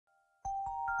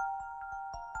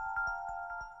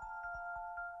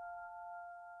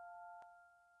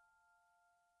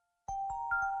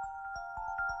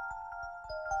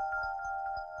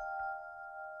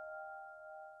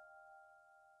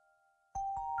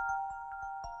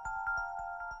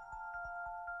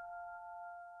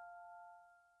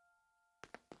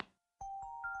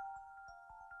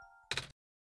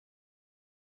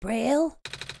Braille,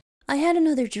 I had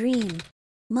another dream.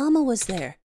 Mama was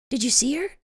there. Did you see her?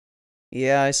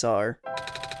 Yeah, I saw her.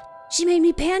 She made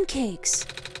me pancakes.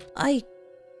 I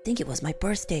think it was my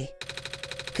birthday.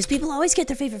 Because people always get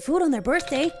their favorite food on their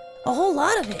birthday. A whole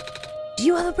lot of it. Do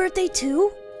you have a birthday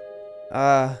too?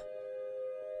 I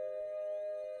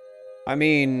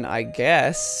mean, I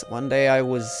guess. One day I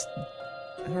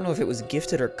don't know if it was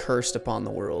gifted or cursed upon the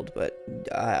world, but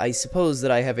I suppose that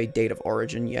I have a date of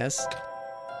origin, yes.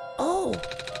 Oh,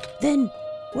 then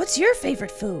what's your favorite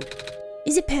food?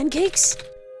 Is it pancakes?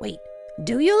 Wait,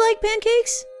 do you like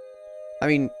pancakes? I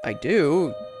mean, I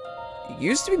do. It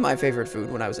used to be my favorite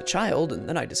food when I was a child, and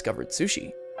then I discovered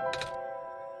sushi.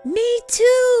 Me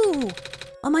too!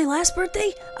 On my last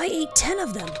birthday, I ate 10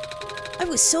 of them. I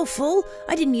was so full,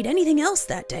 I didn't eat anything else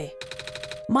that day.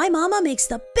 My mama makes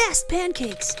the best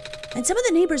pancakes, and some of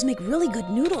the neighbors make really good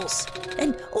noodles.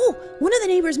 And, oh, one of the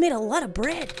neighbors made a lot of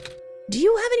bread. Do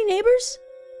you have any neighbors?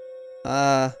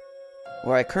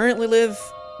 Where I currently live,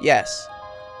 yes.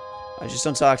 I just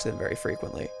don't talk to them very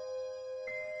frequently.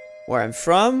 Where I'm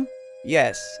from,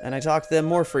 yes, and I talk to them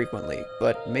more frequently,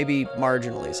 but maybe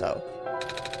marginally so.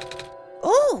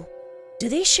 Oh, do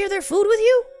they share their food with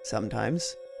you?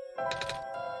 Sometimes.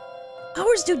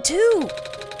 Ours do too.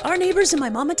 Our neighbors and my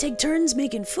mama take turns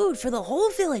making food for the whole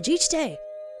village each day.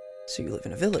 So you live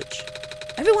in a village?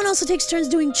 Everyone also takes turns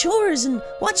doing chores and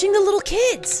watching the little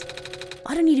kids.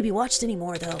 I don't need to be watched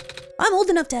anymore, though. I'm old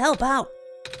enough to help out.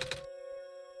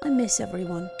 I miss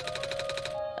everyone.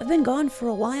 I've been gone for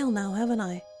a while now, haven't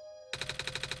I?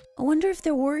 I wonder if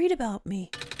they're worried about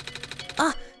me.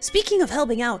 Ah, speaking of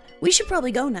helping out, we should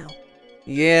probably go now.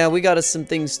 Yeah, we got us some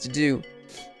things to do.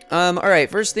 Alright,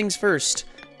 first things first.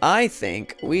 I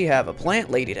think we have a plant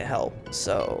lady to help,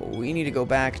 so we need to go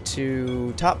back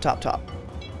to top. Top.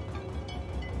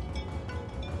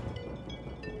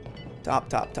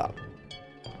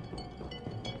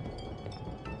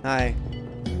 Hi.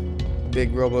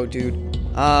 Big robo dude.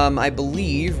 I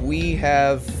believe we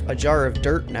have a jar of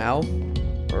dirt now,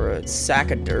 or a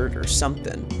sack of dirt or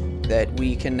something, that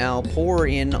we can now pour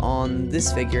in on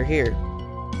this figure here.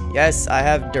 Yes, I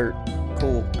have dirt.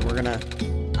 Cool. We're gonna...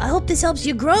 I hope this helps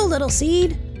you grow, little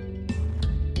seed.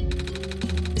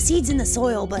 The seed's in the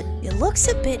soil, but it looks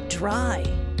a bit dry.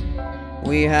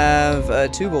 We have a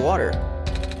tube of water.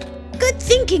 Good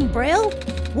thinking, Braille.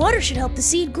 Water should help the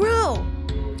seed grow.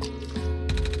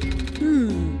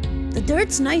 The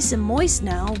dirt's nice and moist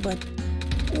now, but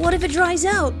what if it dries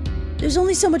out? There's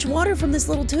only so much water from this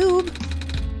little tube.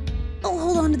 I'll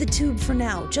hold on to the tube for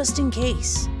now, just in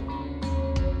case.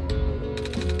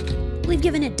 We've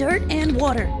given it dirt and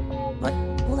water, but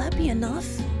will that be enough?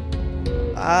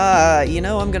 You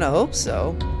know, I'm gonna hope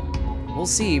so. We'll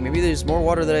see. Maybe there's more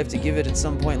water that I have to give it at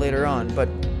some point later on, but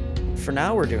for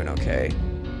now we're doing okay.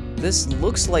 This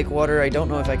looks like water. I don't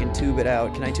know if I can tube it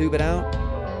out. Can I tube it out?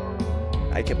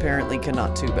 I apparently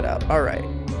cannot tube it out. Alright.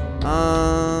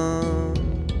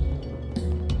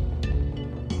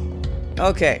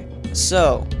 Okay,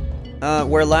 so,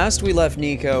 where last we left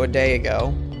Niko a day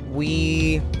ago,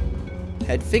 we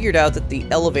had figured out that the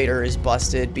elevator is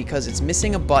busted because it's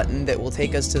missing a button that will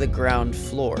take us to the ground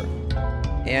floor.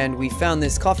 And we found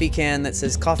this coffee can that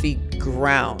says coffee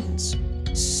grounds.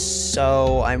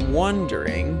 So I'm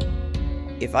wondering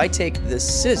if I take the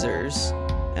scissors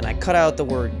and I cut out the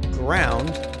word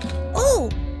ground. Oh,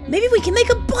 maybe we can make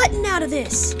a button out of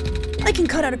this. I can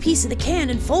cut out a piece of the can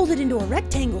and fold it into a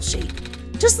rectangle shape,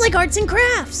 just like arts and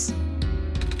crafts.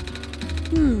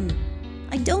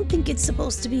 I don't think it's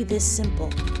supposed to be this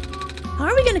simple. How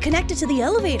are we going to connect it to the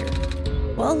elevator?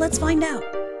 Well, let's find out.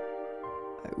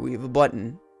 We have a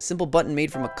button. Simple button made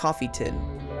from a coffee tin.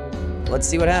 Let's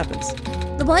see what happens.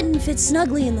 The button fits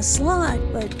snugly in the slot,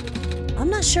 but I'm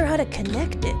not sure how to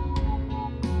connect it.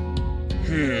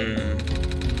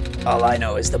 All I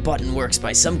know is the button works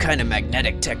by some kind of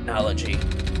magnetic technology.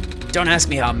 Don't ask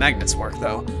me how magnets work,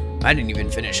 though. I didn't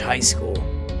even finish high school.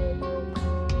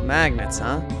 Magnets,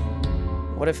 huh?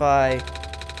 What if I...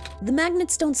 The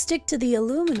magnets don't stick to the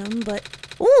aluminum, but...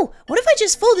 Oh, what if I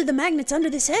just folded the magnets under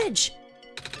this edge?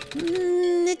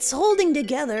 It's holding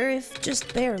together, if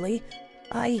just barely.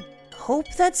 I hope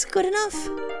that's good enough.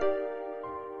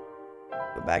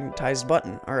 A magnetized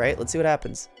button. Alright, let's see what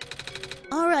happens.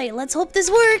 Alright, let's hope this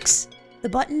works. The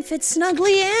button fits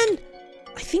snugly and...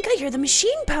 I think I hear the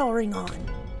machine powering on.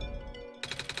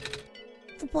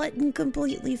 The button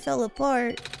completely fell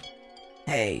apart.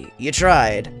 Hey, you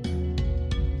tried.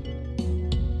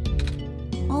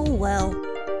 Oh well.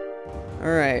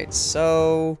 Alright,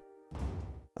 so...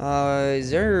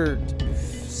 is there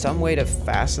some way to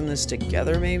fasten this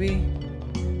together, maybe?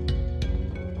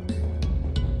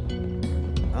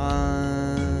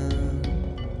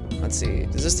 Let's see.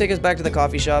 Does this take us back to the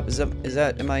coffee shop?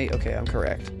 Am I, okay, I'm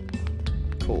correct.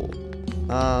 Cool.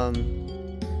 I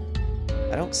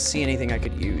don't see anything I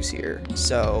could use here,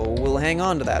 so we'll hang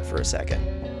on to that for a second.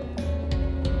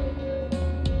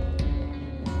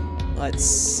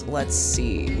 Let's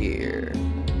see here.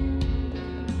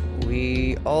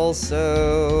 We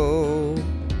also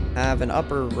have an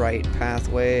upper right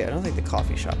pathway. I don't think the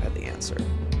coffee shop had the answer.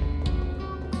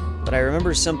 But I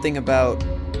remember something about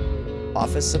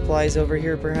office supplies over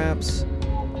here, perhaps?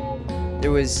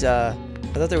 There was, I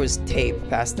thought there was tape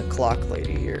past the clock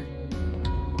lady here.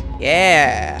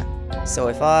 Yeah! So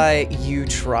if you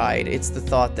tried, it's the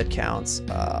thought that counts.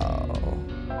 Oh.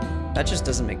 That just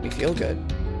doesn't make me feel good.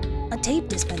 A tape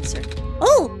dispenser.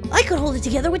 Oh, I could hold it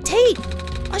together with tape.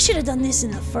 I should have done this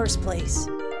in the first place.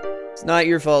 It's not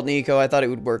your fault, Niko. I thought it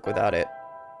would work without it.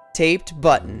 Taped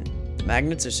button. The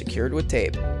magnets are secured with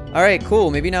tape. Alright, cool.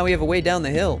 Maybe now we have a way down the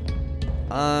hill.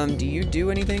 Do you do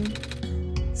anything?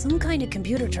 Some kind of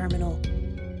computer terminal.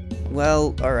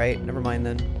 Well, alright. Never mind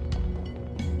then.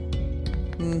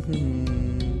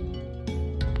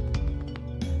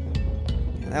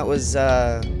 That was,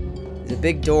 there's a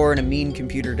big door and a mean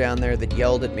computer down there that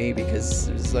yelled at me because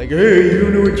it was like, hey, you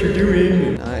don't know what you're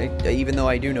doing. And even though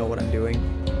I do know what I'm doing.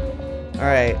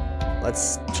 Alright,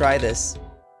 let's try this.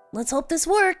 Let's hope this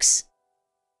works.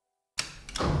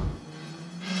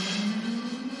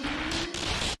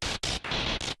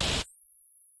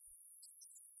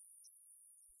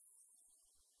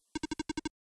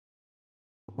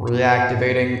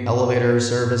 Reactivating elevator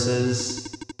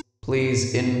services.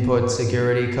 Please input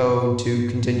security code to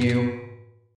continue.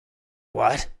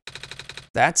 What?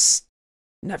 That's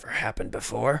never happened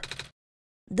before.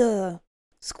 The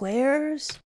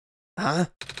squares? Huh?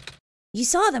 You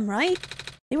saw them, right?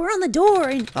 They were on the door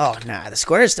and... Oh, nah, the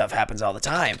square stuff happens all the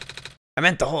time. I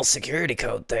meant the whole security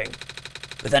code thing.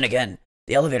 But then again,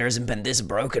 the elevator hasn't been this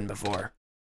broken before.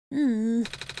 I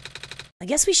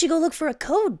guess we should go look for a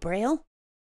code, Braille.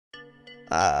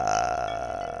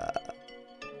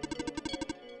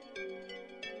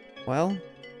 Well?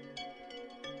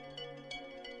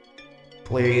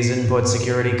 Please input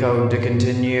security code to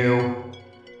continue.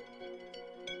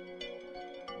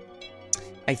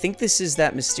 I think this is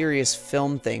that mysterious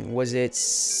film thing. Was it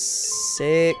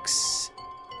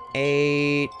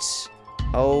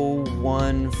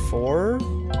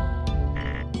 68014?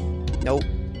 Nope.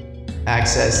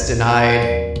 Access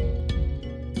denied.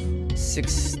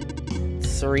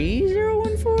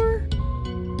 63014?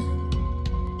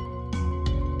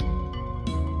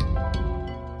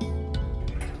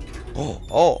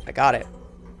 Oh, I got it.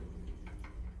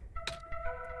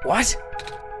 What?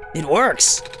 It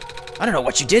works. I don't know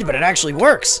what you did, but it actually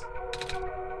works.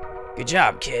 Good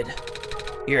job, kid.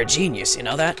 You're a genius, you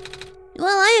know that?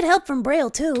 Well, I had help from Braille,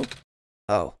 too.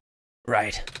 Oh,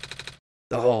 right.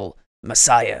 The whole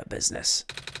Messiah business.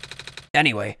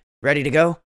 Anyway, ready to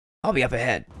go? I'll be up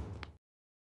ahead.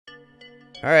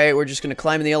 Alright, we're just gonna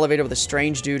climb in the elevator with a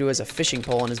strange dude who has a fishing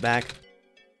pole on his back.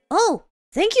 Oh,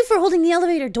 thank you for holding the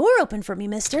elevator door open for me,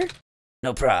 mister.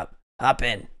 No prob. Hop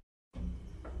in.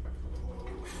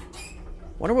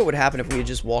 Wonder what would happen if we had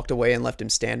just walked away and left him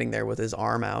standing there with his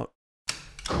arm out.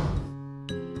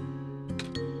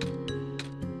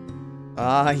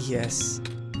 Ah, yes.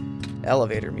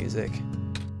 Elevator music.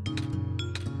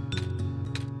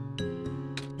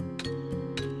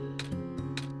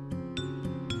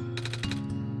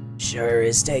 Sure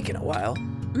is taking a while.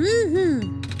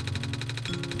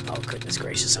 Oh, goodness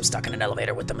gracious, I'm stuck in an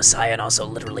elevator with the Messiah and also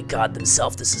literally God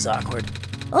themselves. This is awkward.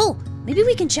 Oh, maybe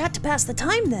we can chat to pass the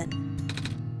time then.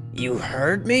 You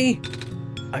heard me?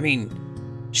 I mean,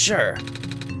 sure.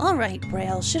 All right,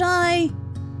 Braille, should I?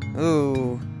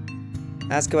 Ooh.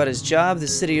 Ask about his job, the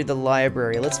city, or the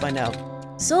library. Let's find out.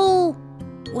 So,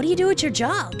 what do you do at your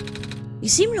job? You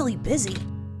seem really busy.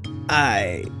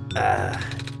 I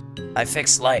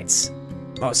fix lights.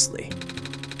 Mostly.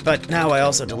 But now I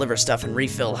also deliver stuff and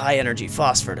refill high-energy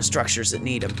phosphor to structures that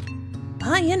need them.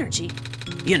 High energy?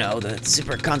 You know, the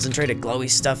super concentrated glowy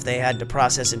stuff they had to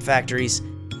process in factories.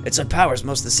 It's what powers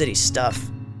most of the city's stuff.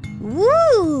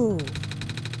 Woo!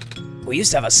 We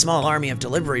used to have a small army of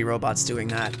delivery robots doing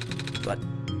that. But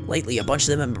lately a bunch of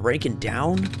them have been breaking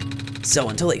down. So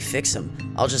until they fix them,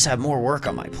 I'll just have more work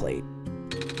on my plate.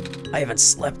 I haven't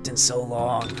slept in so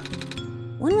long.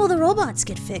 When will the robots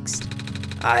get fixed?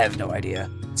 I have no idea.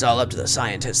 It's all up to the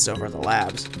scientists over at the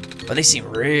labs. But they seem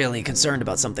really concerned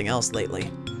about something else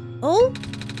lately. Oh?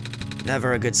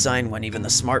 Never a good sign when even the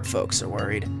smart folks are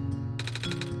worried.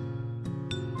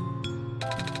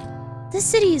 This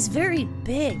city is very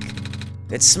big.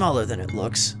 It's smaller than it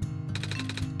looks.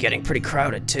 Getting pretty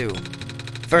crowded, too.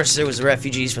 First there was the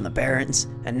refugees from the Barrens,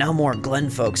 and now more Glen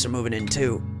folks are moving in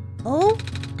too. Oh?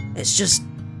 It's just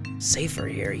safer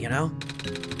here, you know?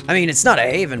 I mean, it's not a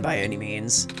haven by any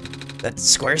means. That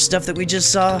square stuff that we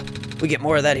just saw, we get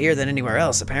more of that here than anywhere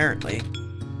else, apparently.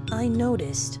 I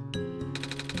noticed.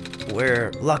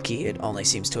 We're lucky it only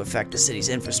seems to affect the city's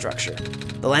infrastructure.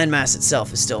 The landmass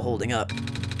itself is still holding up,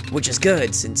 which is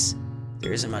good since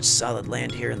there isn't much solid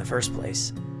land here in the first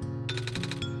place.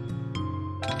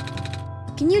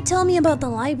 Can you tell me about the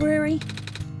library?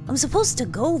 I'm supposed to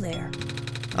go there.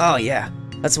 Oh yeah,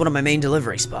 that's one of my main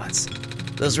delivery spots.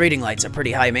 Those reading lights are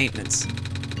pretty high maintenance,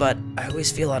 but I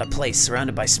always feel out of place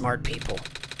surrounded by smart people.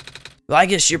 Well, I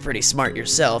guess you're pretty smart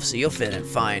yourself, so you'll fit in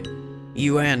fine.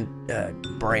 You and,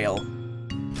 Braille.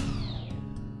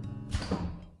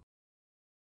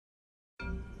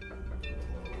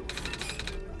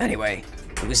 Anyway,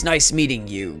 it was nice meeting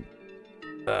you.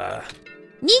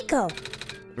 Niko!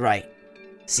 Right.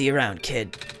 See you around,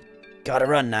 kid. Gotta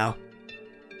run now.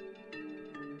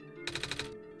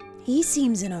 He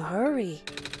seems in a hurry.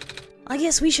 I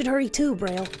guess we should hurry too,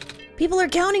 Braille. People are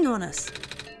counting on us.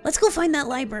 Let's go find that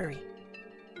library.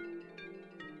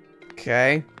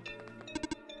 Okay.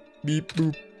 Beep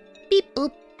boop. Beep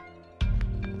boop.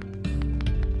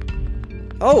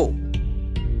 Oh!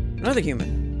 Another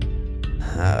human.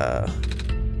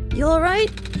 You alright?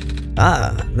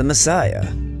 Ah, the Messiah.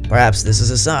 Perhaps this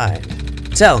is a sign.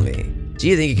 Tell me, do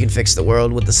you think you can fix the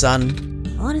world with the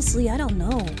sun? Honestly, I don't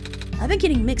know. I've been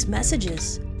getting mixed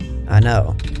messages. I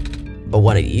know. But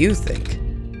what do you think?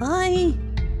 I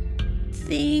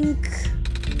think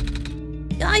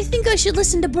I should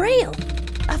listen to Braille.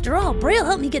 After all, Braille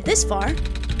helped me get this far.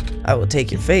 I will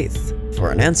take your faith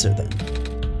for an answer then.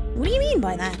 What do you mean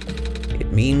by that?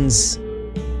 It means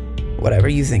whatever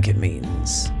you think it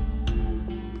means.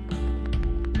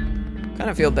 Kind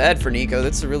of feel bad for Niko.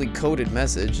 That's a really coded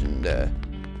message and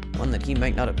one that he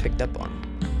might not have picked up on.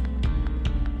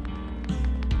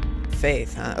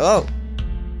 Faith, huh? Oh!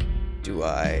 Do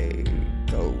I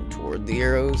go toward the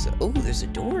arrows? Oh, there's a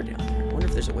door down there. I wonder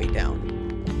if there's a way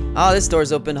down. Ah, this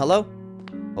door's open. Hello?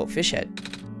 Oh, fish head.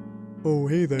 Oh,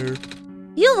 hey there.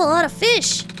 You have a lot of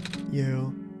fish. Yeah,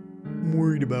 I'm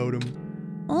worried about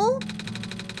him. Oh?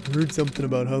 I heard something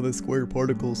about how the square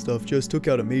particle stuff just took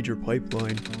out a major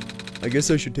pipeline. I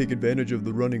guess I should take advantage of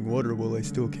the running water while I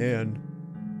still can.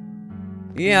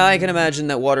 Yeah, I can imagine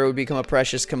that water would become a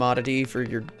precious commodity for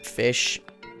your fish.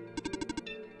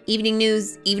 Evening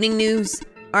news, evening news.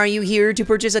 Are you here to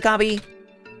purchase a copy?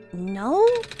 No?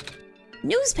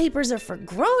 Newspapers are for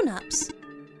grown-ups.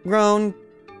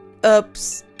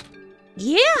 Grown-ups?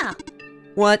 Yeah!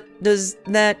 What does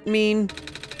that mean?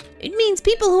 It means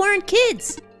people who aren't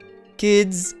kids.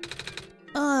 Kids?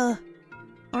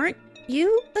 Aren't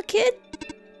you a kid?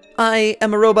 I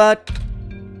am a robot.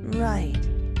 Right.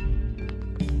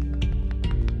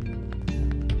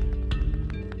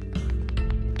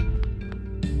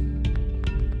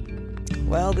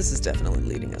 Well, this is definitely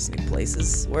leading us new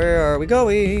places. Where are we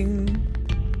going?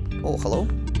 Oh, hello?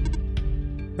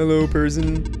 Hello,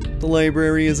 person. The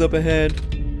library is up ahead.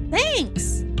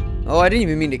 Thanks! Oh, I didn't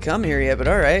even mean to come here yet, but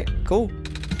alright, cool.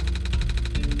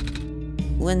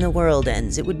 When the world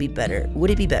ends, would it be better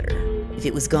if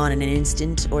it was gone in an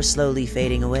instant or slowly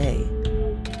fading away?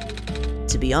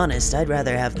 To be honest, I'd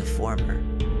rather have the former.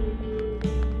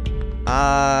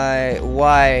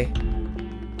 Why?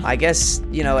 I guess,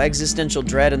 you know, existential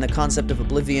dread and the concept of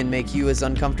oblivion make you as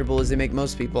uncomfortable as they make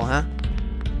most people, huh?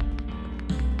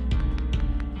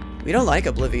 We don't like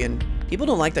oblivion. People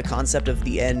don't like the concept of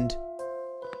the end.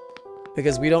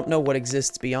 Because we don't know what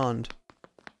exists beyond.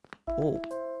 Oh.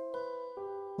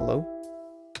 Hello?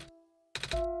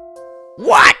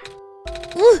 What?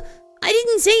 I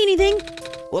didn't say anything.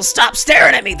 Well, stop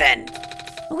staring at me then!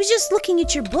 I was just looking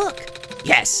at your book.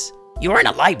 Yes, you're in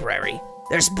a library.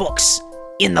 There's books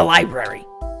in the library.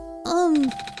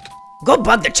 Go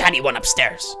bug the chatty one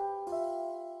upstairs.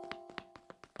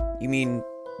 You mean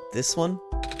this one?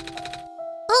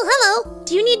 Oh, hello.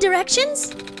 Do you need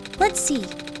directions? Let's see.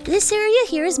 This area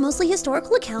here is mostly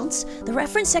historical accounts. The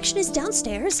reference section is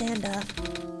downstairs, and,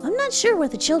 I'm not sure where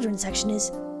the children's section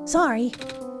is. Sorry.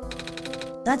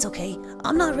 That's okay.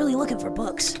 I'm not really looking for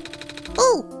books.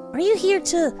 Oh, are you here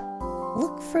to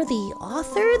look for the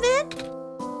author, then?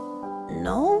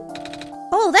 No?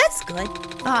 Oh, that's good.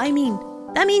 I mean,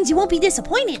 that means you won't be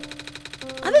disappointed.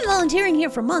 I've been volunteering here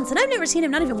for months, and I've never seen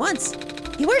him, not even once.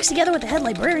 He works together with the head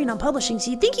librarian on publishing, so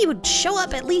you'd think he would show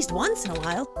up at least once in a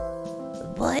while.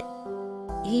 But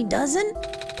he doesn't?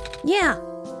 Yeah,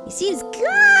 he seems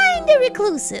kinda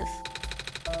reclusive.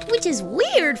 Which is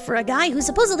weird for a guy who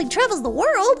supposedly travels the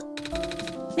world.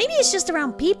 Maybe it's just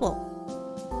around people.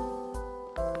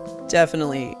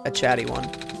 Definitely a chatty one.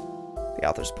 The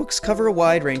author's books cover a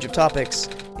wide range of topics.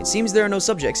 It seems there are no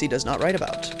subjects he does not write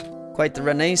about. Quite the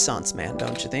Renaissance man,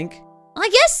 don't you think? I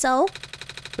guess so.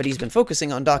 But he's been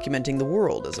focusing on documenting the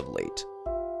world as of late.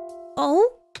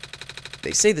 Oh?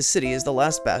 They say the city is the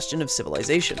last bastion of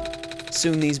civilization.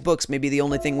 Soon these books may be the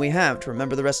only thing we have to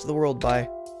remember the rest of the world by.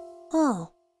 Oh.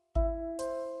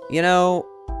 You know,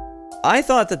 I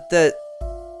thought that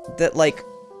like,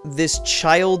 this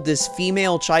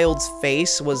female child's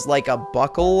face was like a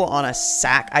buckle on a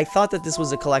sack. I thought that this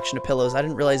was a collection of pillows. I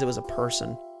didn't realize it was a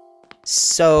person.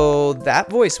 So, that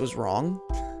voice was wrong.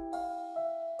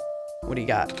 What do you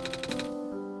got?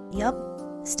 Yup.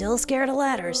 Still scared of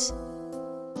ladders.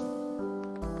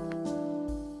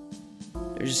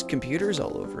 There's computers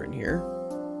all over in here.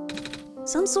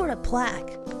 Some sort of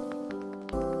plaque.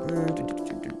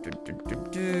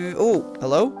 Oh,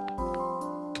 hello?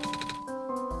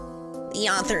 The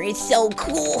author is so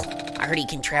cool. I heard he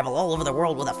can travel all over the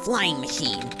world with a flying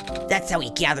machine. That's how he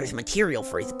gathers material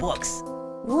for his books.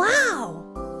 Wow!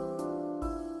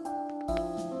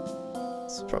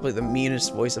 It's probably the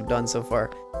meanest voice I've done so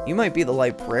far. You might be the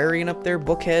librarian up there,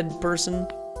 bookhead person.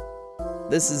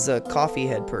 This is a coffee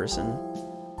head person.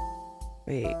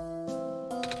 Wait.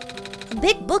 A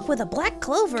big book with a black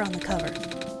clover on the cover.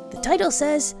 The title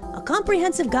says, A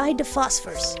Comprehensive Guide to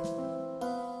Phosphors.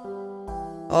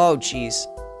 Oh, jeez.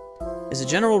 As a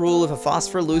general rule, if a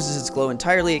phosphor loses its glow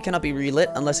entirely, it cannot be relit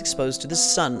unless exposed to the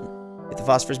sun. If the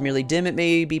phosphor is merely dim, it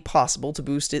may be possible to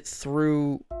boost it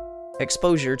through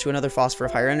exposure to another phosphor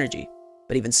of higher energy.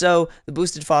 But even so, the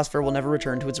boosted phosphor will never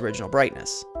return to its original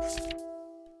brightness.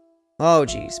 Oh,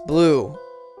 jeez. Blue.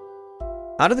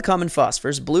 Out of the common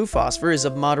phosphors, blue phosphor is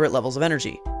of moderate levels of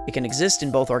energy. It can exist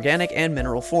in both organic and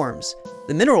mineral forms.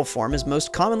 The mineral form is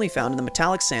most commonly found in the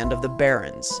metallic sand of the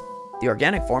Barrens. The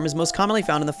organic form is most commonly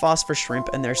found in the phosphor shrimp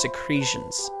and their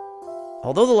secretions.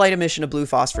 Although the light emission of blue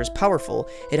phosphor is powerful,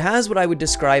 it has what I would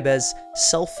describe as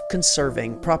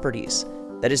self-conserving properties.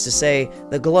 That is to say,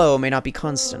 the glow may not be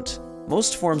constant.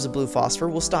 Most forms of blue phosphor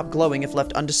will stop glowing if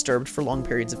left undisturbed for long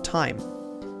periods of time.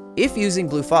 If using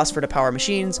blue phosphor to power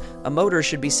machines, a motor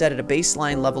should be set at a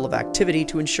baseline level of activity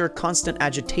to ensure constant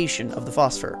agitation of the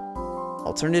phosphor.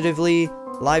 Alternatively,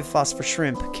 live phosphor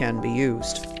shrimp can be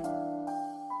used.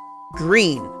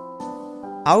 Green.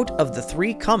 Out of the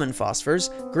 3 common phosphors,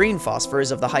 green phosphor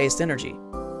is of the highest energy.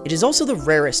 It is also the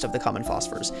rarest of the common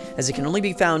phosphors, as it can only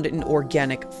be found in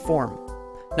organic form.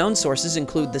 Known sources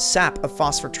include the sap of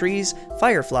phosphor trees,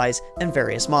 fireflies, and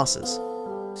various mosses.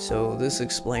 So this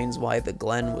explains why the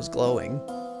glen was glowing.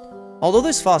 Although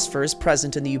this phosphor is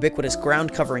present in the ubiquitous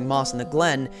ground-covering moss in the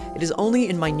glen, it is only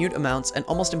in minute amounts and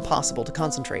almost impossible to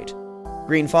concentrate.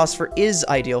 Green phosphor is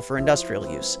ideal for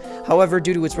industrial use. However,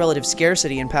 due to its relative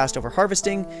scarcity and past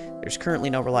over-harvesting, there's currently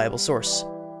no reliable source.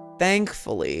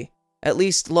 Thankfully, at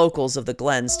least locals of the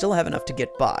glen still have enough to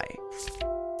get by.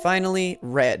 Finally,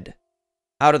 red.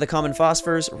 Out of the common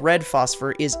phosphors, red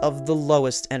phosphor is of the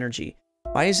lowest energy.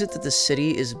 Why is it that the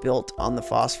city is built on the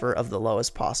phosphor of the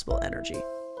lowest possible energy?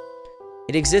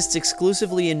 It exists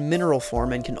exclusively in mineral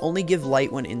form and can only give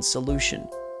light when in solution.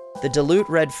 The dilute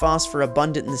red phosphor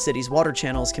abundant in the city's water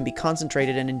channels can be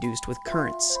concentrated and induced with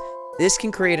currents. This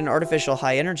can create an artificial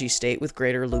high energy state with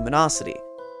greater luminosity.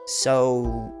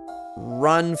 So,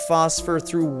 run phosphor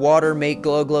through water, make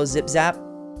glow glow zip zap?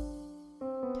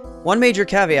 One major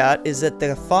caveat is that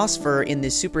the phosphor in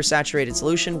this supersaturated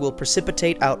solution will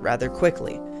precipitate out rather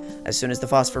quickly. As soon as the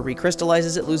phosphor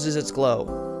recrystallizes, it loses its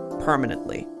glow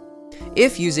permanently.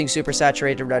 If using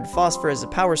supersaturated red phosphor as a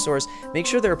power source, make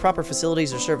sure there are proper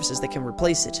facilities or services that can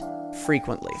replace it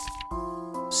frequently.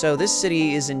 So this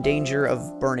city is in danger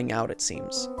of burning out, it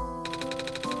seems.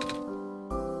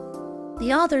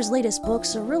 The author's latest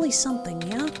books are really something,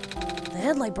 yeah? The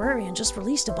head librarian just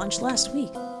released a bunch last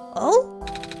week. Oh?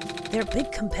 They're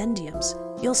big compendiums.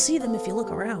 You'll see them if you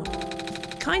look around.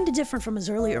 Kinda different from his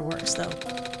earlier works, though.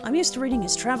 I'm used to reading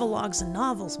his travelogues and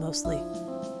novels, mostly.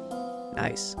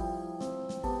 Nice.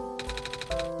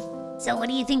 So what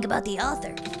do you think about the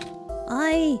author?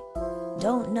 I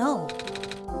don't know.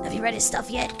 Have you read his stuff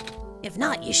yet? If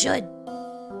not, you should.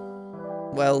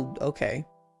 Well, okay.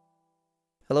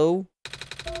 Hello?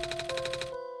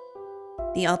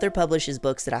 The author publishes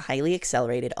books at a highly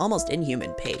accelerated, almost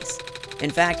inhuman pace. In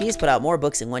fact, he's put out more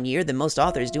books in 1 year than most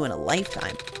authors do in a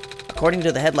lifetime. According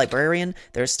to the head librarian,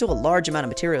 there is still a large amount of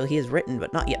material he has written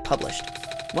but not yet published.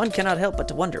 One cannot help but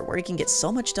to wonder where he can get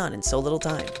so much done in so little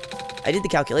time. I did the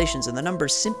calculations and the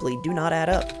numbers simply do not add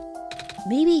up.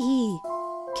 Maybe he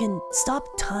can stop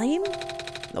time?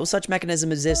 No such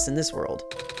mechanism exists in this world.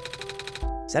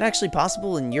 Is that actually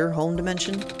possible in your home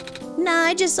dimension? Nah,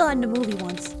 I just saw it in a movie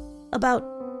once. About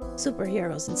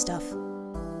superheroes and stuff.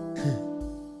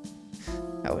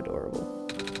 How adorable.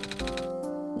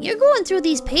 You're going through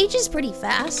these pages pretty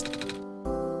fast.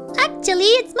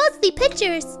 Actually, it's mostly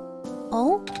pictures.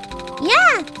 Oh?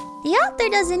 Yeah, the author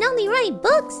doesn't only write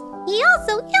books, he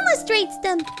also illustrates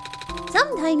them.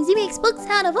 Sometimes he makes books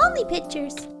out of only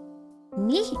pictures.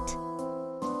 Neat.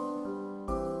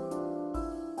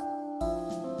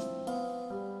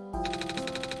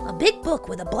 A big book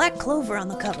with a black clover on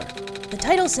the cover. The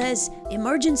title says,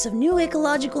 Emergence of New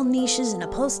Ecological Niches in a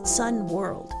Post-Sun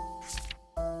World.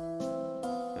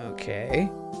 Okay.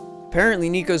 Apparently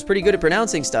Niko's pretty good at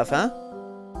pronouncing stuff, huh?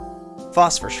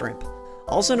 Phosphor shrimp.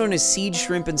 Also known as seed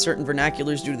shrimp in certain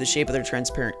vernaculars due to the shape of their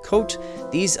transparent coat,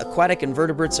 these aquatic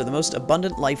invertebrates are the most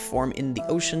abundant life form in the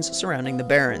oceans surrounding the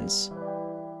barrens.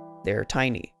 They're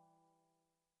tiny.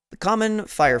 The common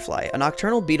firefly, a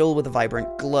nocturnal beetle with a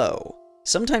vibrant glow.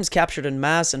 Sometimes captured in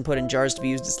mass and put in jars to be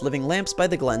used as living lamps by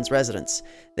the Glen's residents.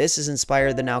 This has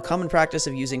inspired the now common practice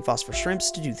of using phosphor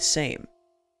shrimps to do the same.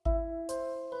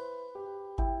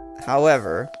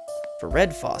 However, for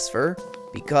red phosphor,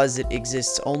 because it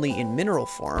exists only in mineral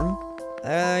form,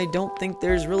 I don't think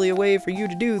there's really a way for you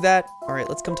to do that. Alright,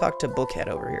 let's come talk to Bookhead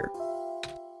over here.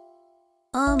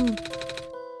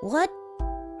 What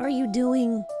are you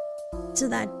doing to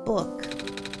that book?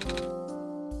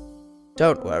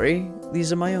 Don't worry,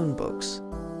 these are my own books,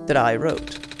 that I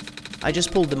wrote. I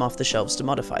just pulled them off the shelves to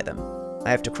modify them. I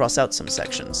have to cross out some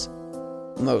sections.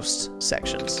 Most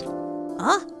sections.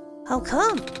 Huh? How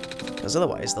come? Because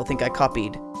otherwise they'll think I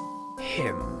copied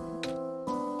him.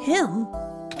 Him?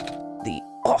 The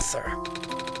author.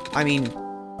 I mean,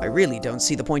 I really don't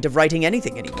see the point of writing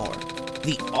anything anymore.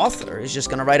 The author is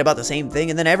just gonna write about the same thing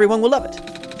and then everyone will love it.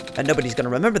 And nobody's gonna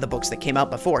remember the books that came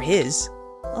out before his.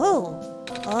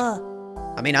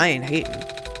 I mean, I ain't hating.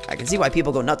 I can see why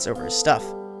people go nuts over his stuff.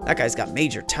 That guy's got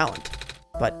major talent.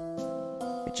 But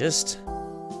it just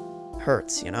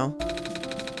hurts, you know?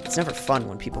 It's never fun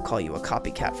when people call you a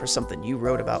copycat for something you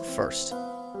wrote about first.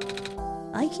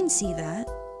 I can see that.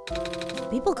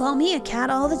 People call me a cat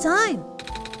all the time.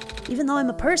 Even though I'm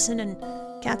a person and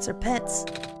cats are pets.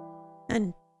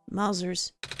 And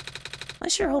Mausers. I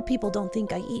sure hope people don't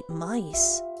think I eat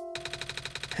mice.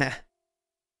 Heh.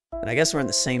 And I guess we're in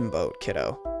the same boat,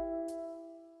 kiddo.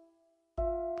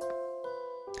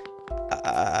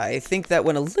 I think that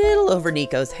went a little over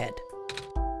Niko's head.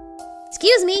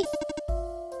 Excuse me.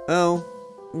 Oh,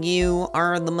 you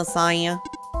are the Messiah.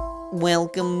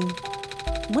 Welcome.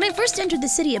 When I first entered the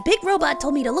city, a big robot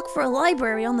told me to look for a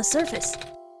library on the surface.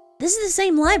 This is the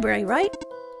same library, right?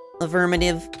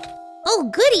 Affirmative.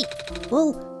 Oh, goody!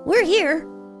 Well, we're here.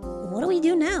 What do we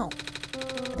do now?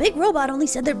 The big robot only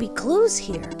said there'd be clues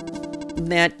here.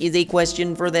 That is a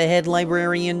question for the head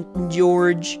librarian,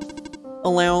 George.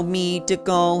 Allow me to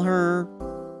call her.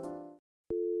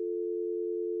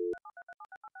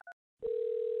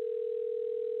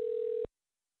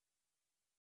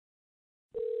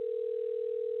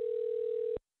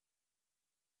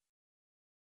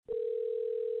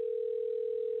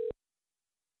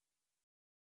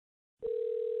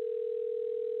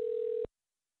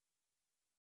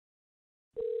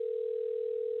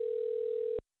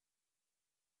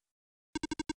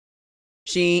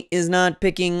 She is not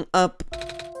picking up.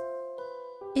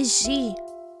 Is she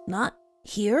not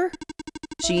here?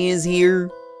 She is here.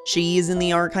 She is in the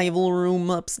archival room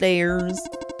upstairs.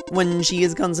 When she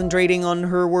is concentrating on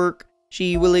her work,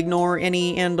 she will ignore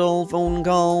any and all phone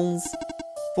calls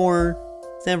for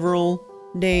several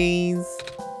days.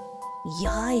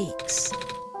 Yikes.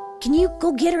 Can you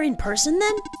go get her in person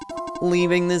then?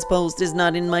 Leaving this post is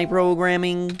not in my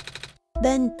programming.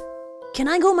 Then, can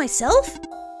I go myself?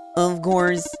 Of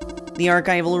course. The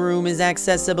archival room is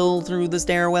accessible through the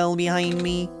stairwell behind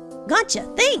me. Gotcha,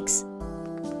 thanks!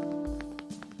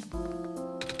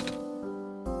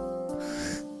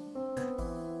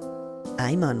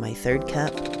 I'm on my third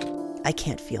cup. I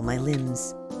can't feel my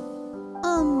limbs.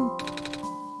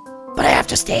 But I have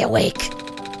to stay awake.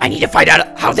 I need to find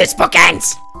out how this book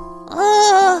ends.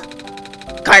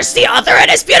 Curse the author and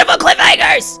his beautiful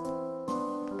cliffhangers!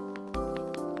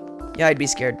 Yeah, I'd be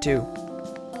scared too.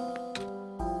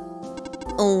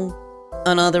 Oh,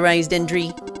 unauthorized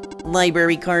entry.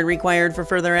 Library card required for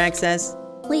further access.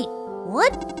 Wait,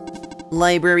 what?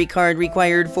 Library card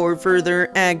required for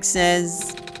further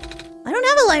access. I don't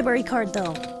have a library card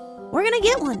though. We're gonna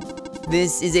get one.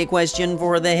 This is a question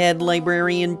for the head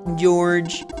librarian,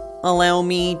 George. Allow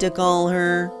me to call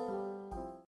her.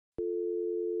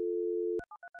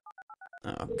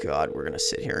 Oh god, we're gonna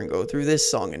sit here and go through this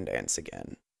song and dance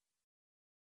again.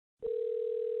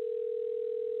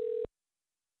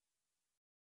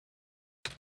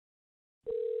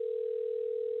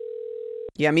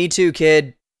 Yeah, me too,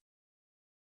 kid.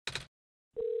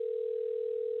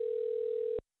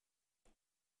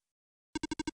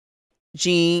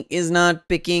 G is not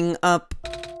picking up.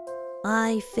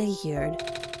 I figured.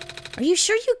 Are you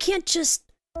sure you can't just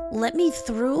let me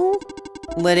through?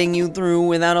 Letting you through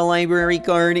without a library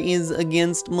card is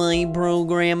against my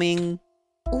programming.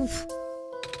 Oof.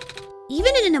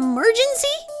 Even in an emergency?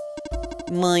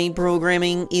 My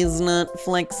programming is not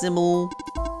flexible.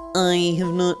 I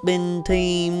have not been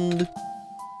tamed.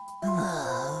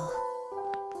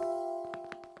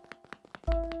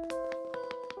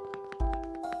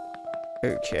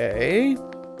 Okay.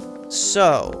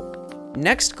 So,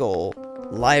 next goal,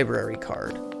 library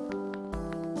card.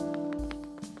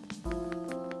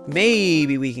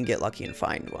 Maybe we can get lucky and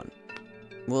find one.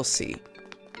 We'll see.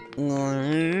 I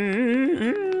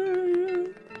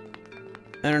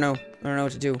don't know. I don't know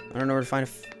what to do. I don't know where to find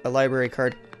a library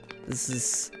card. This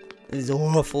is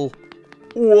awful.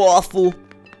 Awful.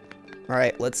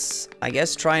 Alright, let's, I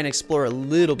guess, try and explore a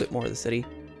little bit more of the city.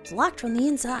 It's locked from the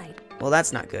inside. Well,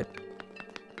 that's not good.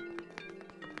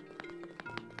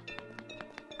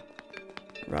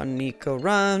 Run, Niko,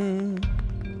 run.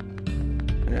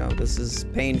 I know, this is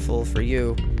painful for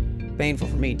you. Painful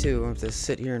for me, too. I have to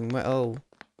sit here and... Oh.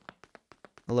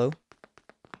 Hello?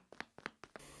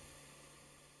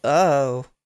 Oh.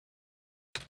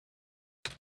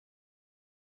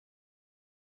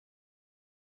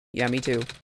 Yeah, me too.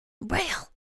 Braille,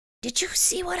 did you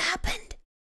see what happened?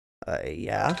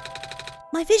 Yeah?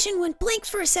 My vision went blank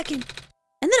for a second.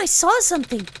 And then I saw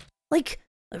something. Like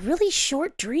a really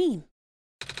short dream.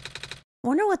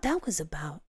 Wonder what that was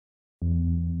about.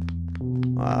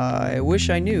 I wish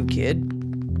I knew, kid.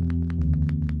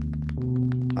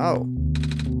 Oh.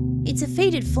 It's a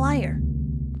faded flyer.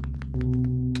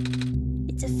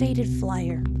 It's a faded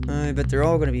flyer. I bet they're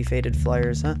all gonna be faded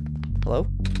flyers, huh? Hello?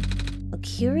 A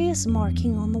curious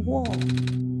marking on the wall.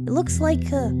 It looks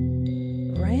like a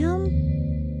ram?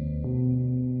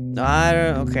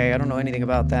 Okay, I don't know anything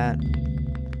about that.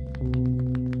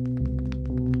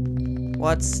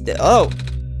 What's the... Oh!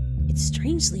 It's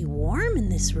strangely warm in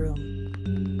this room.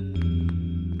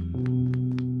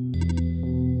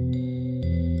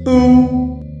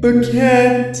 Oh, a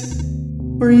cat.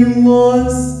 Are you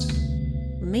lost?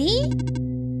 Me?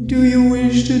 Do you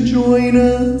wish to join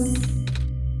us?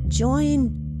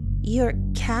 Join your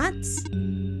cats?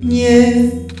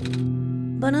 Yes.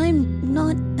 But I'm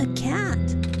not a cat.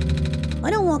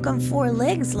 I don't walk on four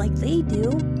legs like they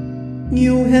do.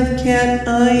 You have cat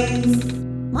eyes.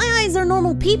 My eyes are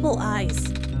normal people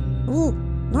eyes. Well,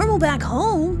 normal back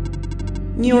home.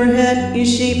 Your head is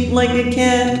shaped like a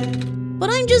cat. But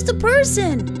I'm just a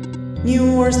person.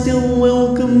 You are still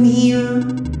welcome here.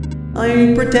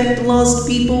 I protect lost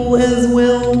people as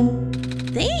well.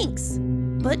 Thanks.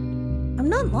 But I'm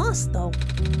not lost though.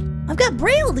 I've got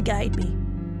Braille to guide me.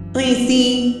 I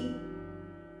see.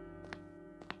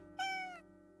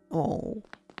 Oh.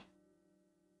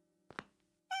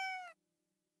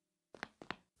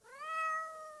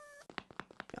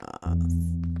 I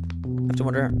have to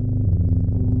wonder...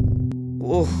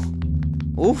 Oof.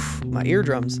 Oof, my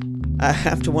eardrums. I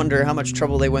have to wonder how much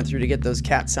trouble they went through to get those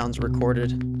cat sounds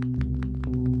recorded.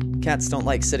 Cats don't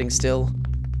like sitting still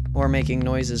or making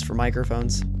noises for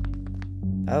microphones.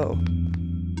 Oh.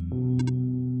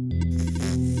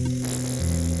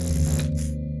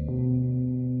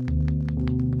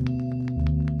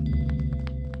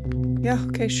 Yeah,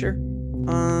 okay, sure.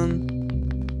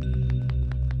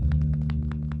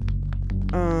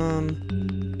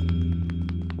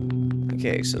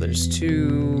 Okay, so there's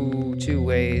two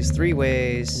ways, three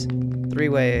ways.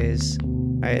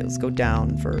 Alright, let's go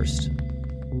down first.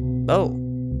 Oh.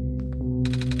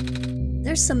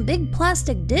 There's some big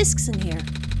plastic discs in here.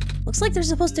 Looks like they're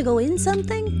supposed to go in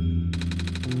something.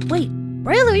 Wait,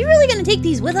 Braille, are you really gonna take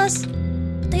these with us?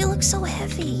 But they look so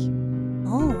heavy.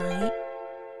 Alright.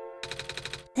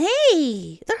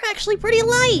 Hey, they're actually pretty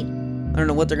light. I don't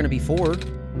know what they're gonna be for.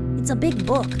 It's a big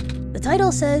book. The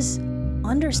title says,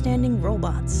 Understanding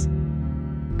Robots.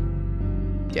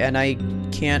 And I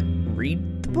can't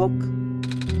read the book?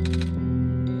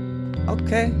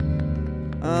 Okay.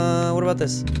 What about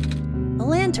this? A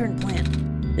lantern plant.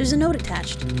 There's a note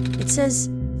attached. It says,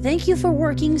 Thank you for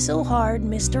working so hard,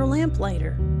 Mr.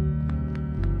 Lamplighter.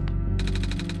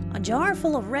 A jar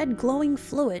full of red glowing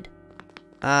fluid.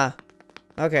 Ah,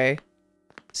 okay.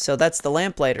 So that's the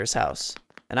lamplighter's house.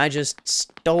 And I just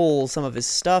stole some of his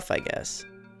stuff, I guess.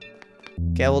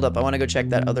 Okay, hold up. I want to go check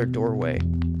that other doorway.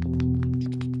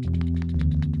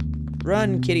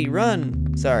 Run, kitty,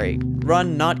 run. Sorry.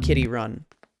 Run, not kitty, run.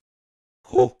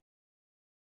 Oh.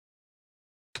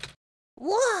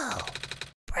 Whoa!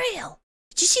 Braille,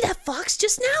 did you see that fox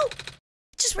just now?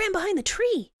 It just ran behind the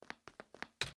tree.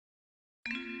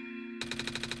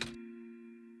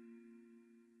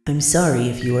 I'm sorry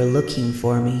if you are looking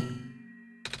for me,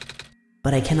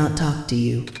 but I cannot talk to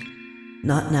you.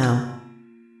 Not now.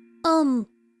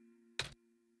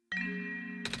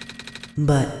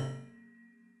 But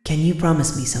can you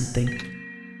promise me something?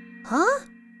 Huh?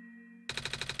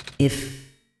 If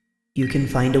you can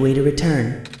find a way to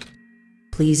return,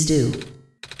 please do.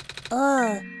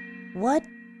 What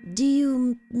do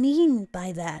you mean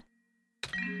by that?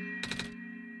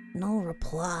 No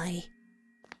reply.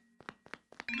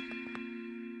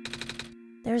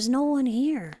 There's no one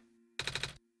here.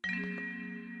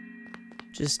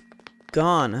 Just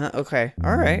gone, huh? Okay,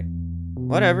 alright.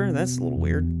 Whatever, that's a little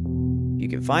weird. You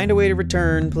can find a way to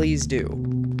return, please do.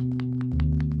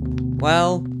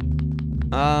 Well,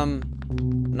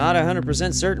 not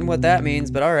 100% certain what that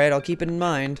means, but alright, I'll keep it in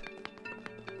mind.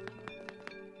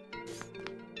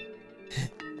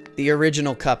 The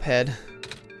original Cuphead.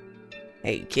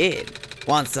 Hey kid,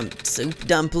 want some soup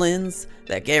dumplings?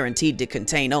 They're guaranteed to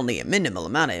contain only a minimal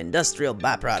amount of industrial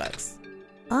byproducts.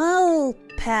 I'll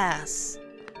pass.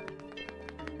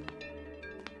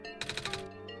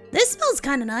 This smells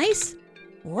kinda nice.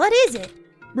 What is it?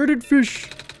 Breaded fish.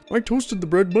 I toasted the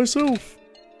bread myself.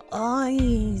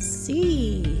 I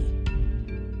see.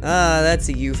 Ah, that's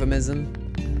a euphemism.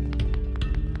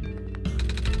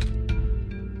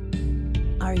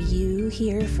 Are you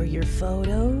here for your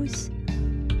photos?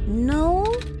 No?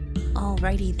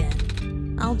 Alrighty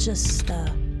then. I'll just,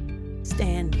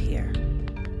 stand here.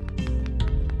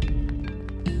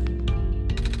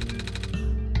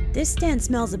 This stand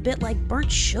smells a bit like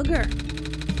burnt sugar.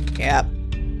 Yep.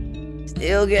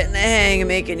 Still getting the hang of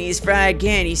making these fried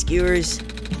candy skewers.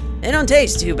 They don't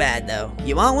taste too bad though.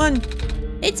 You want one?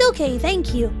 It's okay,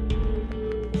 thank you.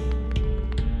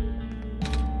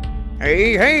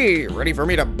 Hey, ready for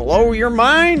me to blow your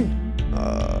mind?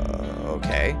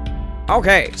 Okay.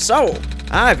 Okay, so,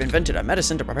 I've invented a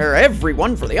medicine to prepare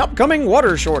everyone for the upcoming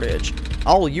water shortage.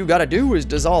 All you gotta do is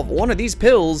dissolve one of these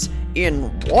pills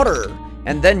in water,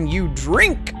 and then you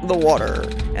drink the water,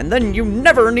 and then you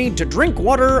never need to drink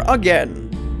water again.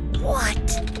 What?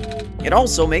 It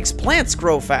also makes plants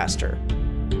grow faster.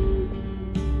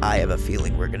 I have a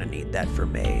feeling we're gonna need that for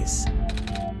maize.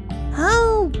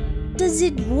 How does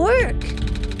it work?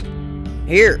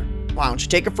 Here, why don't you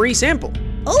take a free sample?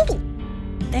 Oh,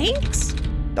 thanks.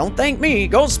 Don't thank me,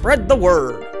 go spread the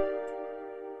word.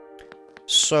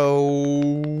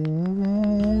 So,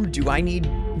 do I need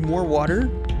more water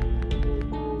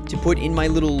to put in my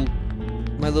little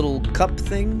cup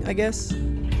thing, I guess?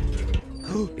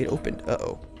 It opened.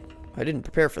 Uh-oh. I didn't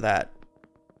prepare for that.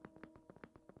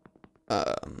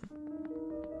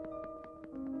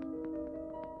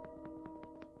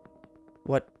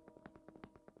 What?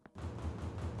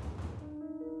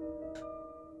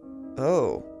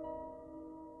 Oh.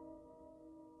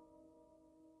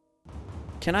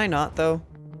 Can I not, though?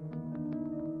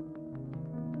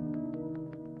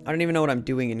 I don't even know what I'm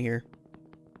doing in here.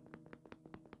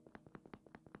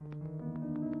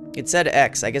 It said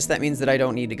X. I guess that means that I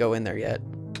don't need to go in there yet.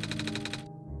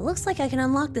 Looks like I can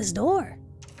unlock this door.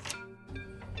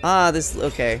 Ah,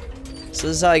 okay. So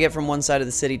this is how I get from one side of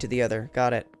the city to the other.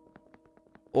 Got it.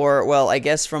 Or, well, I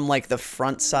guess from, like, the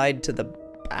front side to the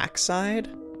back side?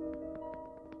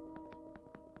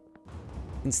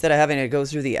 Instead of having to go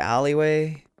through the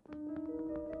alleyway?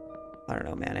 I don't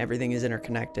know, man. Everything is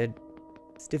interconnected.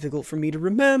 It's difficult for me to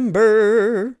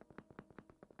remember.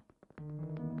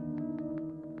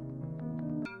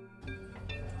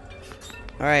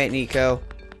 Alright, Niko.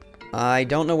 I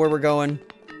don't know where we're going,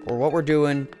 or what we're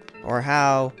doing, or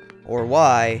how, or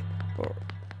why, or...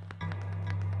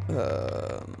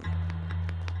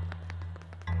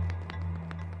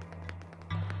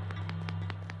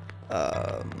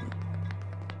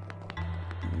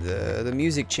 The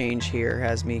music change here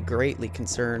has me greatly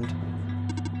concerned.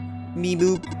 Me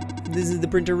boop. This is the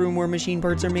printer room where machine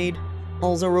parts are made.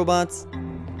 Also robots.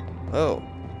 Oh.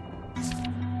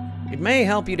 It may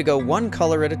help you to go one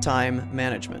color at a time,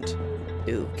 management.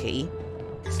 Okay.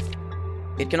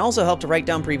 It can also help to write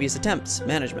down previous attempts,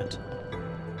 management.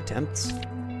 Attempts?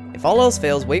 If all else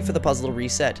fails, wait for the puzzle to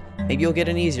reset. Maybe you'll get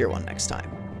an easier one next time.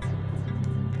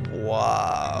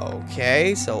 Wow,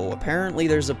 okay, so apparently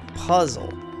there's a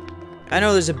puzzle. I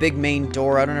know there's a big main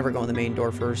door. I don't ever go in the main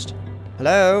door first.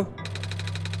 Hello?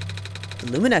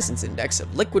 The luminescence index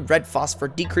of liquid red phosphor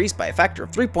decreased by a factor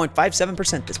of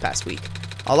 3.57% this past week.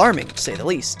 Alarming, to say the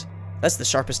least. That's the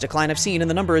sharpest decline I've seen, and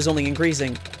the number is only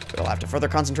increasing. We'll have to further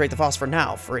concentrate the phosphor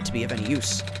now for it to be of any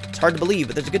use. It's hard to believe,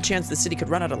 but there's a good chance the city could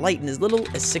run out of light in as little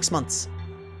as 6 months.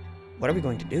 What are we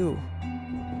going to do?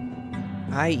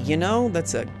 You know,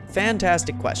 that's a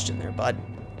fantastic question there, bud.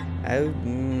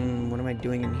 What am I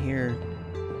doing in here?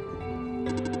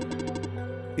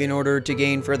 In order to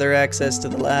gain further access to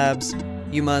the labs,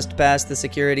 you must pass the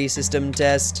security system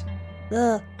test.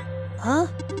 Huh?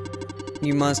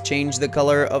 You must change the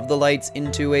color of the lights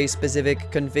into a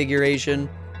specific configuration.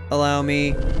 Allow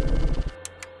me.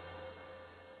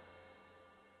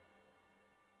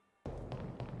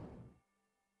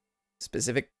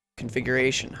 Specific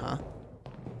configuration, huh?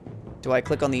 Do I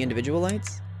click on the individual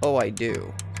lights? Oh, I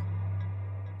do.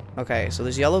 Okay, so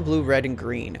there's yellow, blue, red, and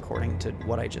green, according to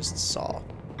what I just saw.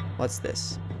 What's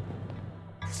this?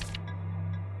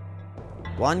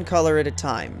 One color at a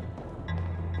time.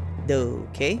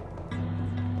 Okay.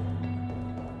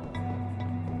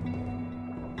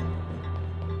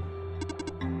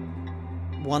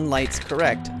 One light's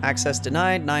correct. Access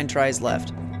denied, 9 tries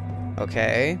left.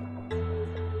 Okay.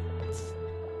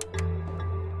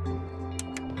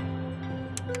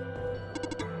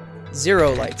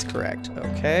 Zero lights correct.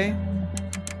 Okay.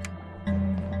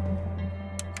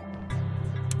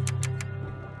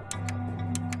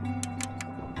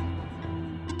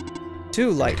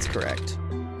 Two lights correct.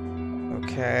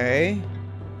 Okay.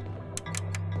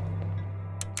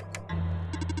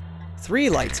 3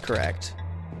 lights correct.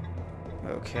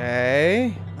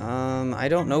 Okay. I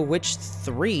don't know which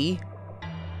 3.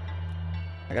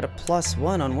 I got a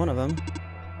 +1 on one of them.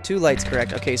 2 lights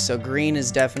correct. Okay, so green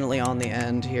is definitely on the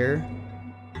end here.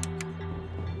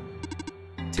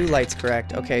 2 lights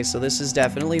correct. Okay, so this is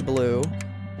definitely blue.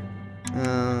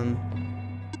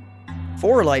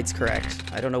 4 lights correct.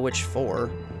 I don't know which 4.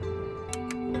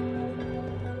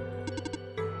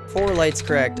 4 lights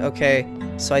correct. Okay,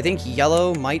 so I think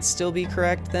yellow might still be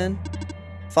correct then.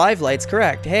 5 lights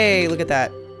correct. Hey, look at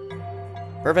that.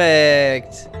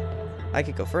 Perfect. I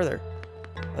could go further.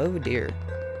 Oh dear.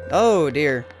 Oh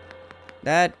dear.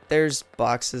 There's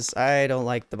boxes. I don't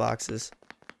like the boxes.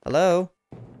 Hello?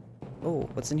 Oh,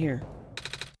 what's in here?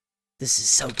 This is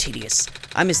so tedious.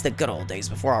 I miss the good old days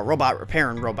before our robot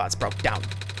repairing robots broke down.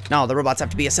 Now the robots have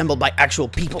to be assembled by actual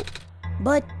people.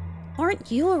 But aren't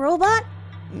you a robot?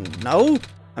 No?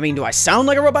 I mean, do I sound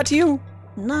like a robot to you?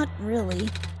 Not really.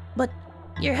 But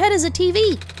your head is a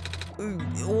TV.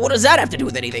 What does that have to do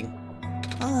with anything?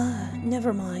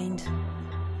 Never mind.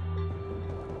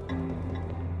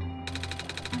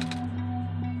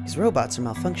 These robots are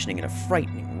malfunctioning at a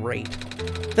frightening rate.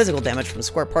 Physical damage from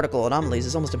square particle anomalies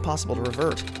is almost impossible to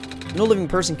revert. No living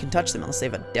person can touch them unless they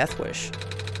have a death wish.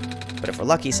 But if we're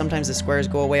lucky, sometimes the squares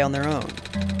go away on their own.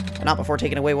 But not before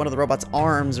taking away one of the robot's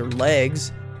arms or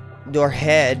legs. Or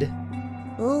head.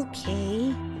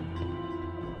 Okay.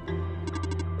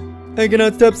 I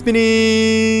cannot stop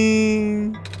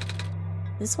spinning!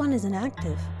 This one isn't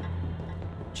active.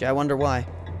 Gee, I wonder why.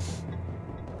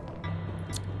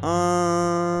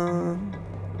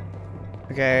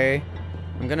 Okay.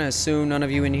 I'm gonna assume none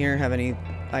of you in here have any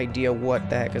idea what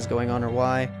the heck is going on or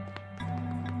why.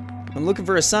 I'm looking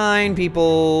for a sign,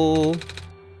 people.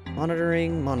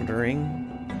 Monitoring, monitoring.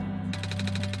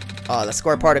 Oh, the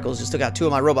square particles just took out 2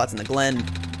 of my robots in the glen.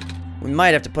 We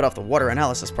might have to put off the water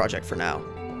analysis project for now.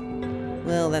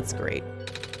 Well, that's great.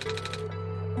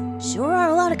 Sure are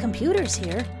a lot of computers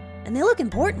here, and they look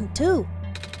important too.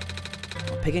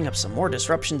 We're picking up some more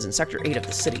disruptions in Sector 8 of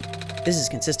the city. This is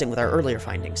consistent with our earlier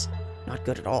findings. Not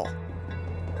good at all.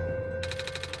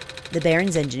 The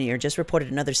Baron's engineer just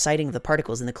reported another sighting of the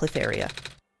particles in the cliff area.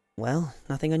 Well,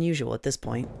 nothing unusual at this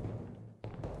point.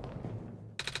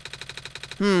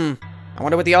 I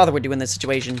wonder what the author would do in this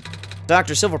situation.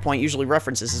 Dr. Silverpoint usually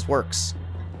references his works.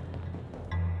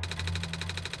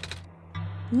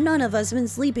 None of us have been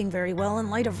sleeping very well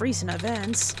in light of recent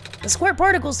events. The square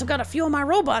particles took out a few of my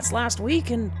robots last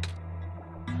week and...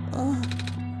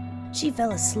 she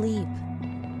fell asleep.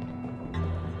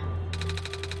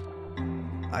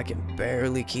 I can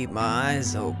barely keep my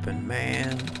eyes open,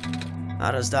 man.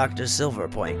 How does Dr.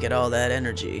 Silverpoint get all that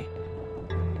energy?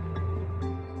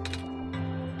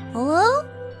 Hello?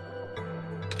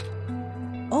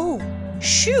 Oh,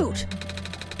 shoot!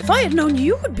 If I had known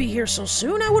you would be here so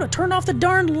soon, I would have turned off the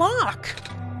darn lock.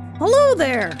 Hello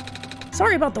there!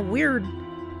 Sorry about the weird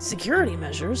security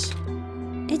measures.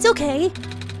 It's okay.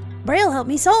 Braille helped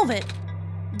me solve it.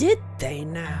 Did they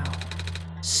now?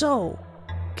 So,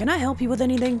 can I help you with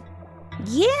anything?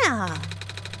 Yeah!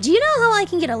 Do you know how I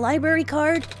can get a library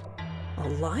card? A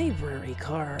library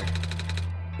card?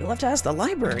 You'll have to ask the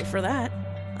library for that.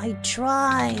 I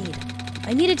tried.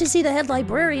 I needed to see the head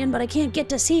librarian, but I can't get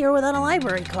to see her without a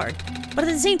library card. But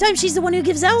at the same time, she's the one who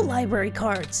gives out library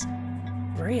cards.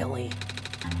 Really?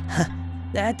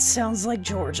 That sounds like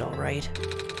George, all right.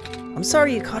 I'm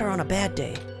sorry you caught her on a bad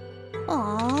day.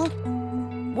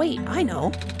 Aww. Wait, I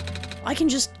know. I can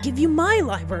just give you my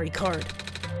library card.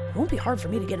 It won't be hard for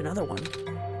me to get another one.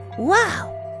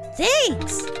 Wow,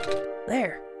 thanks!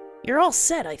 There, you're all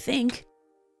set, I think.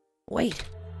 Wait,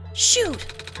 shoot!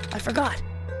 I forgot.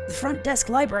 The front desk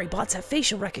library bots have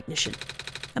facial recognition,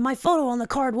 and my photo on the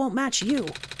card won't match you.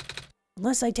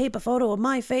 Unless I tape a photo of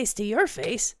my face to your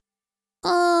face.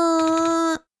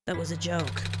 That was a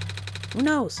joke. Who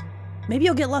knows? Maybe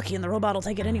you'll get lucky and the robot will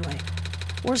take it anyway.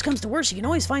 Worst comes to worst, you can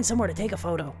always find somewhere to take a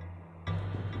photo.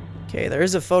 Okay, there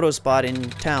is a photo spot in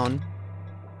town.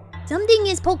 Something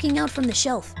is poking out from the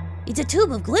shelf. It's a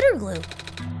tube of glitter glue.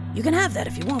 You can have that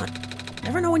if you want.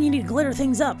 Never know when you need to glitter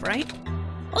things up, right?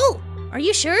 Oh, are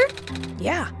you sure?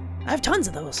 Yeah, I have tons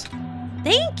of those.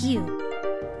 Thank you.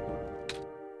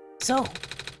 So,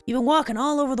 you've been walking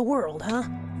all over the world, huh?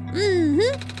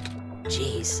 Mm-hmm.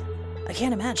 Jeez, I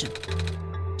can't imagine.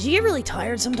 Do you get really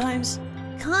tired sometimes?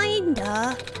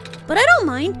 Kinda. But I don't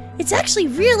mind. It's actually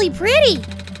really pretty.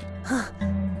 Huh,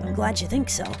 I'm glad you think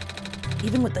so.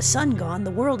 Even with the sun gone,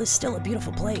 the world is still a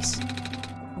beautiful place.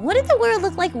 What did the world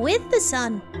look like with the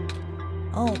sun?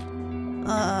 Oh,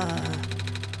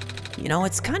 You know,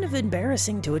 it's kind of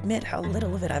embarrassing to admit how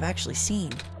little of it I've actually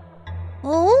seen.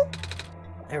 Oh?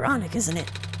 Ironic, isn't it?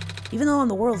 Even though I'm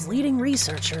the world's leading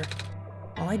researcher,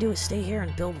 all I do is stay here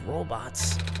and build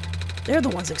robots. They're the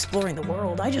ones exploring the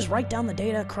world. I just write down the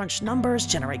data, crunch numbers,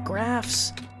 generate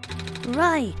graphs.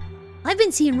 Right. I've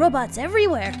been seeing robots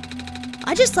everywhere.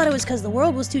 I just thought it was because the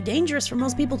world was too dangerous for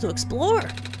most people to explore.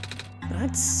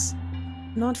 That's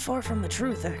not far from the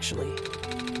truth, actually.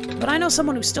 But I know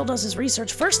someone who still does his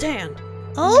research firsthand.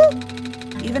 Oh?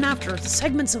 Even after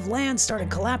segments of land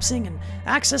started collapsing and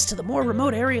access to the more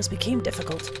remote areas became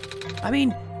difficult. I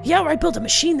mean, he outright built a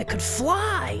machine that could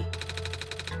fly.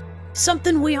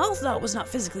 Something we all thought was not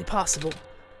physically possible.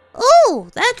 Oh,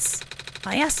 that's...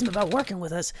 I asked him about working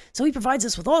with us, so he provides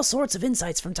us with all sorts of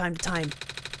insights from time to time.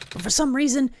 But for some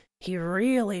reason, he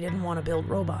really didn't want to build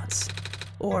robots.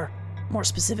 Or, more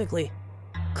specifically,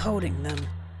 coding them.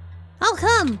 How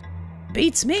come?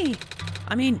 Beats me.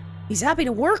 I mean, he's happy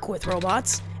to work with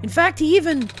robots. In fact, he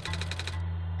even...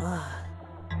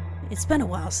 It's been a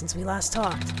while since we last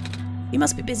talked. He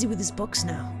must be busy with his books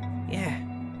now. Yeah.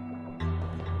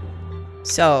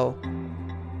 So,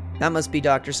 that must be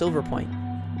Dr. Silverpoint.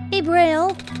 Hey,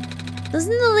 Braille.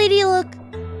 Doesn't the lady look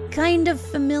kind of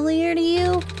familiar to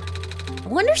you? I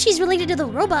wonder if she's related to the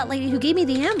robot lady who gave me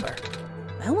the amber.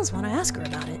 I almost want to ask her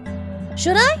about it.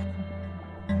 Should I?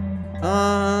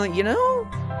 You know,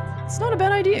 it's not a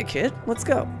bad idea, kid. Let's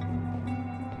go.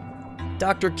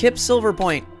 Dr. Kip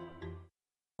Silverpoint.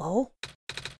 Oh?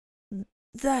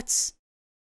 That's...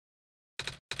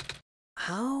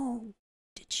 How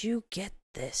did you get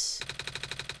this?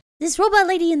 This robot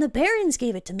lady in the Barrens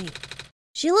gave it to me.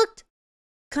 She looked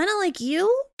kind of like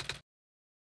you?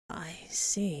 I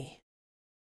see.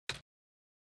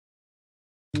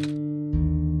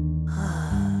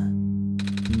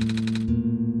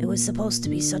 It was supposed to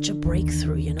be such a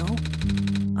breakthrough, you know?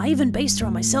 I even based her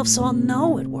on myself so I'll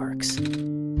know it works.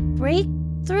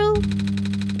 Breakthrough?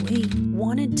 We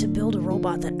wanted to build a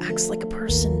robot that acts like a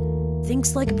person,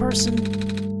 thinks like a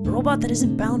person, a robot that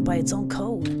isn't bound by its own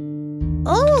code.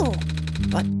 Oh!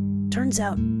 But turns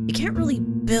out you can't really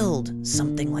build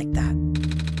something like that.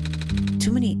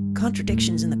 Too many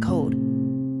contradictions in the code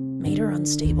made her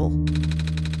unstable.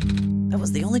 That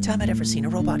was the only time I'd ever seen a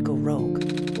robot go rogue.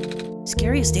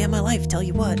 Scariest day of my life, tell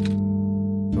you what.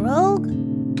 Rogue?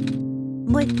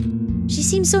 But she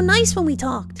seemed so nice when we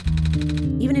talked.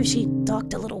 Even if she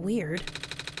talked a little weird.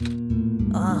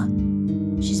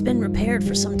 She's been repaired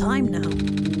for some time now.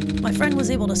 My friend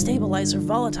was able to stabilize her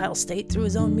volatile state through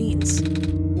his own means.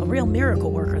 A real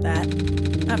miracle worker, that.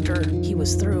 After he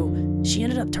was through, she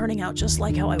ended up turning out just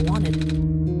like how I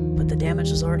wanted. But the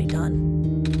damage was already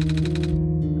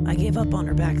done. I gave up on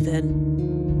her back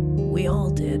then. We all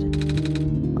did.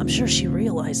 I'm sure she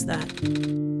realized that.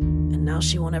 And now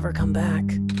she won't ever come back.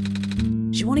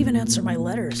 She won't even answer my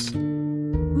letters.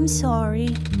 I'm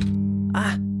sorry.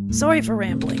 Sorry for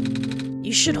rambling.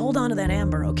 You should hold on to that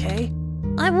amber, okay?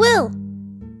 I will.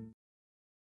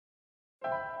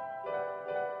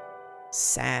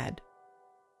 Sad.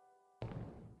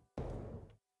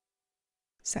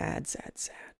 Sad.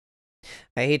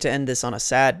 I hate to end this on a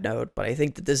sad note, but I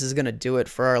think that this is going to do it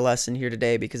for our lesson here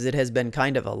today because it has been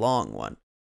kind of a long one.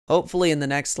 Hopefully in the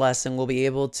next lesson we'll be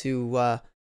able to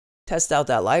test out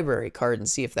that library card and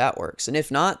see if that works. And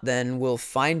if not, then we'll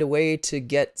find a way to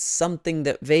get something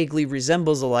that vaguely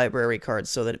resembles a library card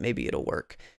so that maybe it'll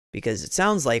work. Because it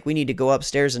sounds like we need to go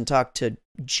upstairs and talk to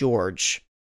George.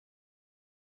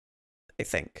 I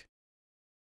think.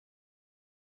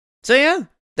 So yeah,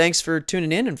 thanks for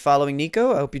tuning in and following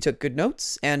Niko. I hope you took good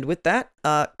notes. And with that,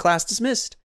 class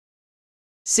dismissed.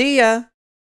 See ya!